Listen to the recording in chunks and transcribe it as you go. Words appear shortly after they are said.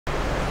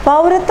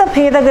പൗരത്വ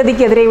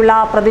ഭേദഗതിക്കെതിരെയുള്ള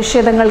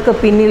പ്രതിഷേധങ്ങൾക്ക്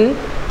പിന്നിൽ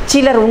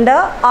ചിലരുണ്ട്,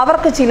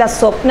 അവർക്ക് ചില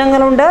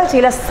സ്വപ്നങ്ങളുണ്ട്,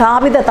 ചില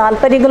സ്ഥാപിത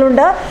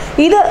താല്പര്യങ്ങളുണ്ട്.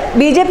 ഇത്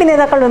ബി.ജെ.പി.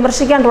 നേതാക്കൾ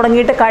വിമർശിക്കാൻ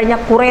തുടങ്ങിയിട്ട് കഴിഞ്ഞ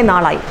കുറേ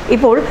നാളായി.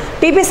 ഇപ്പോൾ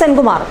ടി.പി.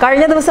 സെൻകുമാർ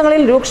കഴിഞ്ഞ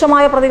ദിവസങ്ങളിൽ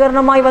രൂക്ഷമായ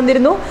പ്രതികരണവുമായി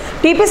വന്നിരുന്നു.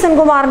 ടി.പി.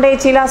 സെൻകുമാറിന്റെ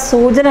ചില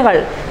സൂചനകൾ,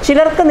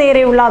 ചിലർക്ക്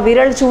നേരെയുള്ള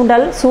വിരൽ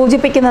ചൂണ്ടൽ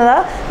സൂചിപ്പിക്കുന്നത്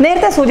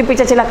നേരത്തെ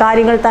സൂചിപ്പിച്ച ചില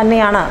കാര്യങ്ങൾ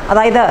തന്നെയാണ്.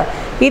 അതായത്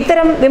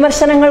ഇത്തരം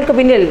വിമർശനങ്ങൾക്ക്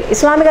പിന്നിൽ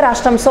ഇസ്ലാമിക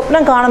രാഷ്ട്രം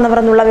സ്വപ്നം കാണുന്നവർ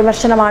എന്നുള്ള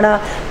വിമർശനമാണ്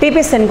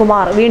ടി.പി.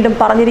 സെൻകുമാർ വീണ്ടും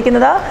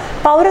പറഞ്ഞിരിക്കുന്നത്.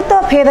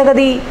 പൗരത്വ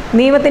ഭേദഗതി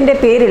നിയമത്തിന്റെ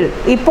പേരിൽ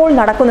ഇപ്പോൾ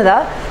നടക്കുന്നത്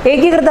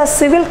ഏകീകൃത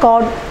സിവിൽ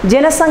കോഡ്,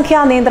 ജനസംഖ്യാ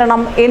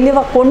നിയന്ത്രണം എന്നിവ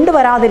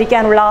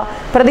കൊണ്ടുവരാതിരിക്കാനുള്ള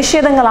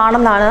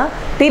പ്രതിഷേധങ്ങളാണെന്നാണ്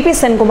ടി.പി.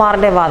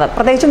 സെൻകുമാറിന്റെ വാദം.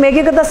 പ്രത്യേകിച്ചും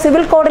ഏകീകൃത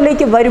സിവിൽ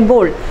കോഡിലേക്ക്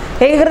വരുമ്പോൾ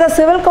ഏകീകൃത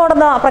സിവിൽ കോഡ്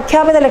എന്ന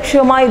പ്രഖ്യാപിത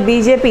ലക്ഷ്യവുമായി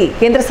ബി.ജെ.പി.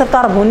 കേന്ദ്ര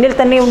സർക്കാർ മുന്നിൽ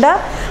തന്നെയുണ്ട്.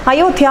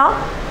 അയോധ്യ,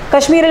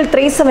 കശ്മീരിൽ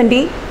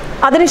 370,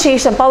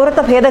 അതിനുശേഷം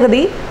പൗരത്വ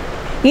ഭേദഗതി.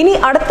 ഇനി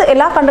അടുത്ത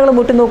എല്ലാ കണ്ണുകളും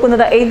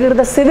ഉറ്റുനോക്കുന്നത്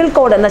ഏകീകൃത സിവിൽ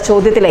കോഡ് എന്ന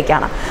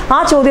ചോദ്യത്തിലേക്കാണ്. ആ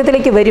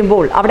ചോദ്യത്തിലേക്ക്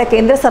വരുമ്പോൾ അവിടെ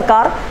കേന്ദ്ര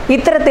സർക്കാർ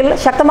ഇത്തരത്തിൽ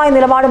ശക്തമായ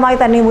നിലപാടുമായി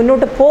തന്നെ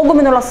മുന്നോട്ട്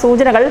പോകുമെന്നുള്ള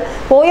സൂചനകൾ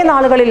പോയ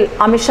നാളുകളിൽ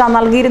അമിത്ഷാ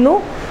നൽകിയിരുന്നു.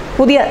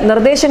 പുതിയ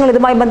നിർദ്ദേശങ്ങൾ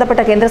ഇതുമായി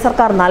ബന്ധപ്പെട്ട കേന്ദ്ര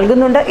സർക്കാർ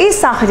നൽകുന്നുണ്ട്. ഈ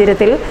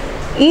സാഹചര്യത്തിൽ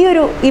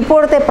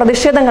ഇപ്പോഴത്തെ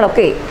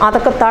പ്രതിഷേധങ്ങളൊക്കെ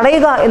അതൊക്കെ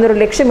തടയുക എന്നൊരു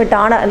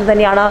ലക്ഷ്യമിട്ടാണ് എന്ന്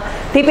തന്നെയാണ്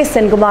ടി.പി.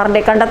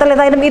 സെൻകുമാറിന്റെ കണ്ടെത്തൽ.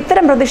 ഏതായാലും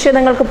ഇത്തരം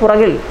പ്രതിഷേധങ്ങൾക്ക്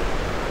പുറകിൽ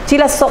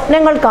ചില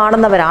സ്വപ്നങ്ങൾ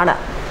കാണുന്നവരാണ്.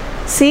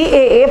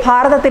 CAA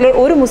ഭാരതത്തിലെ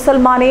ഒരു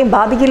മുസൽമാനെയും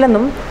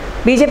ബാധിക്കില്ലെന്നും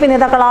ബി.ജെ.പി.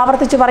 നേതാക്കൾ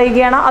ആവർത്തിച്ചു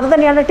പറയുകയാണ്.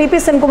 അതുതന്നെയാണ് ടി.പി.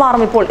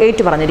 സെൻകുമാറും ഇപ്പോൾ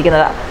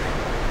ഏറ്റുപറഞ്ഞിരിക്കുന്നത്.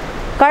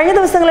 കഴിഞ്ഞ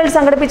ദിവസങ്ങളിൽ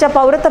സംഘടിപ്പിച്ച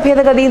പൗരത്വ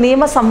ഭേദഗതി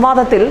നിയമ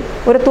സംവാദത്തിൽ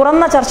ഒരു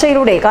തുറന്ന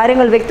ചർച്ചയിലൂടെ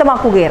കാര്യങ്ങൾ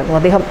വ്യക്തമാക്കുകയായിരുന്നു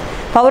അദ്ദേഹം.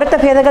 പൗരത്വ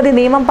ഭേദഗതി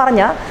നിയമം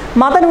പറഞ്ഞ്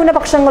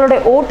മതന്യൂനപക്ഷങ്ങളുടെ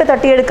വോട്ട്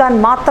തട്ടിയെടുക്കാൻ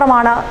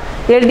മാത്രമാണ്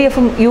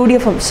LDFും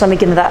UDFും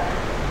ശ്രമിക്കുന്നത്.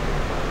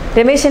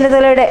 രമേശ്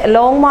ചെന്നിത്തലയുടെ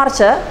ലോങ്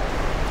മാർച്ച്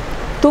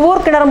തുവൂർ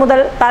കിണർ മുതൽ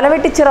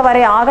തലവെട്ടിച്ചിറ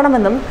വരെ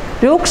ആകണമെന്നും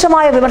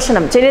രൂക്ഷമായ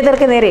വിമർശനം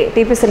ചെന്നിത്തലയ്ക്ക് നേരെ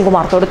ടി.പി.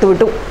 സെൻകുമാർ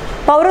തൊടുത്തുവിട്ടു.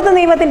 പൗരത്വ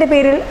നിയമത്തിന്റെ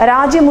പേരിൽ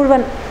രാജ്യം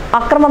മുഴുവൻ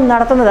അക്രമം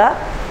നടത്തുന്നത്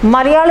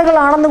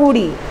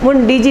മലയാളികളാണെന്നുകൂടി മുൻ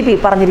DGP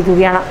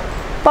പറഞ്ഞിരിക്കുകയാണ്.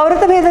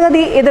 പൗരത്വ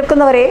ഭേദഗതി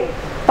എതിർക്കുന്നവരെ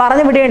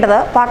പറഞ്ഞു വിടേണ്ടത്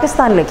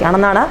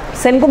പാകിസ്ഥാനിലേക്കാണെന്നാണ്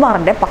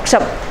സെൻകുമാറിന്റെ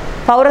പക്ഷം.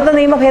 പൗരത്വ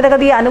നിയമ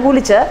ഭേദഗതിയെ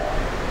അനുകൂലിച്ച്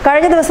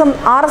കഴിഞ്ഞ ദിവസം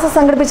RSS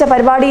സംഘടിപ്പിച്ച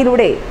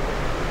പരിപാടിയിലൂടെ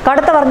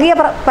കടുത്ത വർഗീയ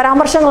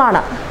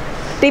പരാമർശങ്ങളാണ്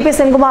ടി.പി.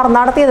 സെൻകുമാർ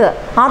നടത്തിയത്.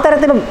 ആ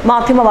തരത്തിലും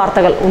മാധ്യമ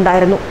വാർത്തകൾ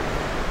ഉണ്ടായിരുന്നു.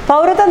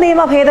 പൗരത്വ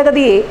നിയമ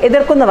ഭേദഗതിയെ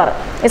എതിർക്കുന്നവർ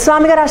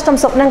ഇസ്ലാമിക രാഷ്ട്രം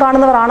സ്വപ്നം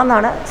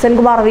കാണുന്നവരാണെന്നാണ്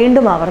സെൻകുമാർ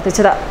വീണ്ടും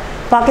ആവർത്തിച്ചത്.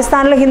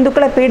 പാകിസ്ഥാനിലെ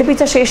ഹിന്ദുക്കളെ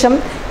പീഡിപ്പിച്ച ശേഷം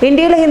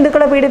ഇന്ത്യയിലെ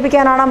ഹിന്ദുക്കളെ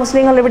പീഡിപ്പിക്കാനാണ്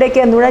മുസ്ലിങ്ങൾ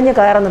ഇവിടേക്ക് നുഴഞ്ഞു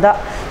കയറുന്നത്.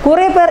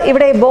 കുറേ പേർ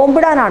ഇവിടെ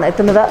ബോംബിടാനാണ്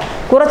എത്തുന്നത്.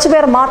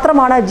 കുറച്ചുപേർ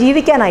മാത്രമാണ്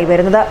ജീവിക്കാനായി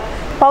വരുന്നത്.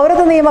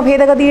 പൗരത്വ നിയമ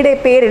ഭേദഗതിയുടെ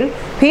പേരിൽ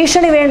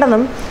ഭീഷണി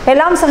വേണ്ടെന്നും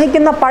എല്ലാം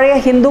സഹിക്കുന്ന പഴയ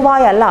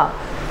ഹിന്ദുവായല്ല,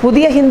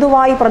 പുതിയ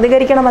ഹിന്ദുവായി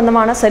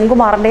പ്രതികരിക്കണമെന്നുമാണ്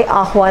സെൻകുമാറിന്റെ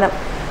ആഹ്വാനം.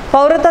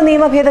 പൗരത്വ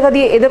നിയമ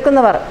ഭേദഗതിയെ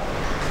എതിർക്കുന്നവർ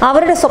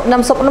അവരുടെ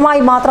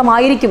സ്വപ്നമായി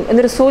മാത്രമായിരിക്കും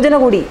എന്നൊരു സൂചന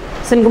കൂടി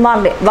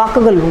സെൻകുമാറിന്റെ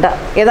വാക്കുകളിലുണ്ട്.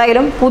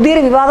 ഏതായാലും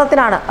പുതിയൊരു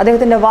വിവാദത്തിനാണ്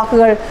അദ്ദേഹത്തിന്റെ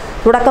വാക്കുകൾ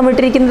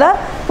തുടക്കമിട്ടിരിക്കുന്നത്.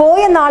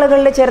 പോയ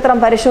നാളുകളിലെ ചരിത്രം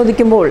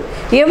പരിശോധിക്കുമ്പോൾ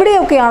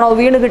എവിടെയൊക്കെയാണോ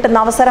വീണ് കിട്ടുന്ന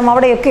അവസരം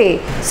അവിടെയൊക്കെ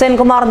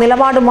സെൻകുമാർ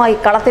നിലപാടുമായി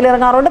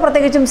കളത്തിലിറങ്ങാറുണ്ട്.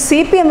 പ്രത്യേകിച്ചും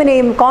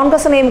CPM-നെയും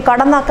കോൺഗ്രസിനെയും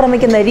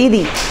കടന്നാക്രമിക്കുന്ന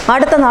രീതി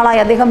അടുത്ത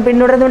നാളായി അദ്ദേഹം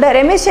പിന്തുടരുന്നുണ്ട്.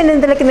 രമേശ്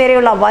ചെന്നിത്തലയ്ക്ക്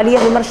നേരെയുള്ള വലിയ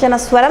വിമർശന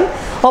സ്വരം,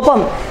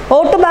 ഒപ്പം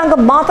വോട്ട് ബാങ്ക്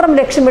മാത്രം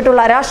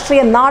ലക്ഷ്യമിട്ടുള്ള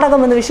രാഷ്ട്രീയ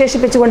നാടകം എന്ന്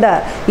വിശേഷിപ്പിച്ചുകൊണ്ട്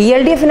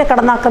LDFനെ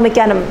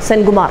കടന്നാക്രമിക്കാനും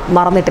സെൻകുമാർ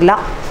മറന്നിട്ടില്ല.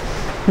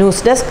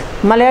 ന്യൂസ് ഡെസ്ക്,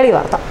 മലയാളി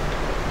വാർത്ത.